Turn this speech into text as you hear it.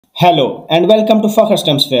Hello and welcome to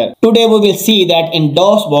Fakhr's Fair. Today we will see that in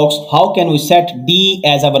DOSBox how can we set D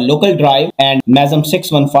as our local drive and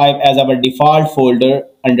MASM615 as our default folder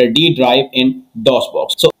under D drive in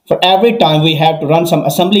DOSBox. So for every time we have to run some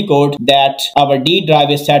assembly code that our D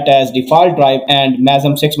drive is set as default drive and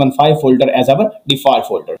MASM615 folder as our default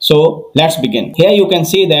folder. So let's begin. Here you can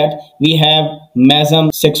see that we have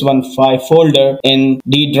MASM615 folder in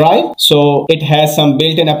D drive. So it has some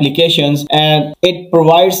built-in applications and it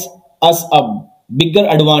provides us a bigger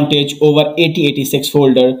advantage over 8086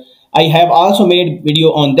 folder. I have also made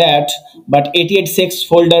video on that, but 8086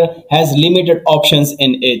 folder has limited options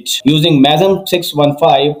in it. Using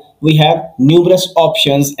MASM615, we have numerous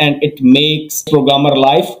options and it makes programmer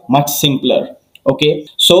life much simpler. Okay,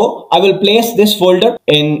 so I will place this folder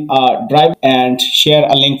in drive and share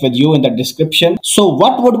a link with you in the description. So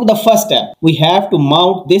what would be the first step? We have to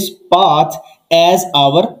mount this path as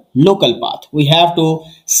our local path. We have to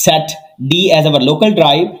set D as our local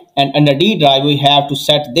drive, and under D drive we have to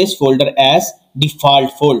set this folder as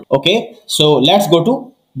default folder. Okay, so let's go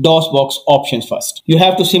to DOSBox options first. You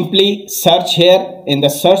have to simply search here in the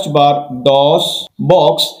search bar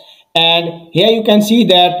DOSBox, and here you can see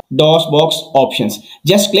that DOSBox options.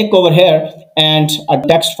 Just click over here and a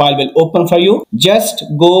text file will open for you. Just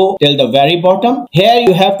go till the very bottom. Here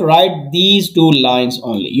you have to write these two lines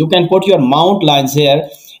only. You can put your mount lines here.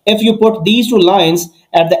 If you put these two lines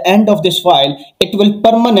at the end of this file, it will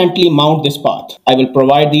permanently mount this path. I will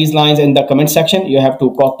provide these lines in the comment section. You have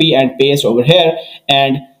to copy and paste over here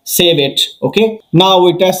and save it. Okay, now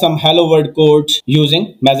we test some HelloWorld code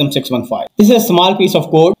using MASM615. This is a small piece of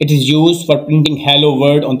code. It is used for printing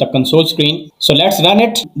HelloWorld on the console screen. So let's run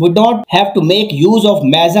it. We don't have to make use of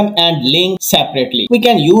MASM and ling separately. We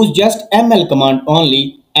can use just ml command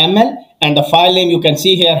only, ml, and the file name you can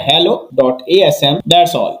see here hello.asm.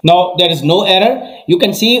 That's all. Now there is no error. You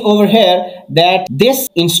can see over here that this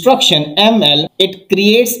instruction ml, it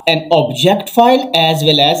creates an object file as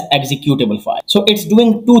well as executable file. So it's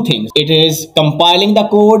doing two things. It is compiling the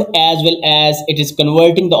code as well as it is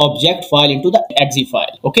converting the object file into the exe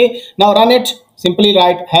file. Okay, now run it. Simply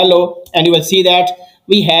write hello and you will see that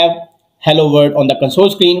we have hello world on the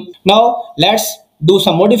console screen. Now let's do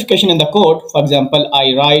some modification in the code. For example,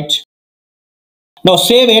 I write. Now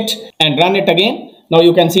save it and run it again. Now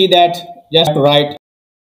you can see that just write.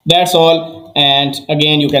 That's all. And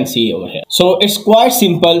again you can see over here. So it's quite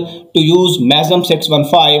simple to use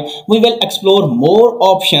MASM615. We will explore more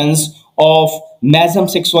options of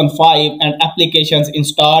MASM615 and applications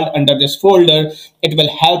installed under this folder. It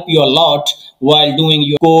will help you a lot while doing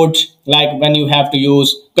your code, like when you have to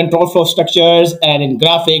use control flow structures and in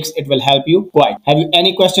graphics, it will help you quite. Have you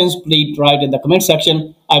any questions? Please write in the comment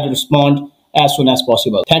section. I will respond as soon as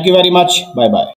possible. Thank you very much. Bye bye.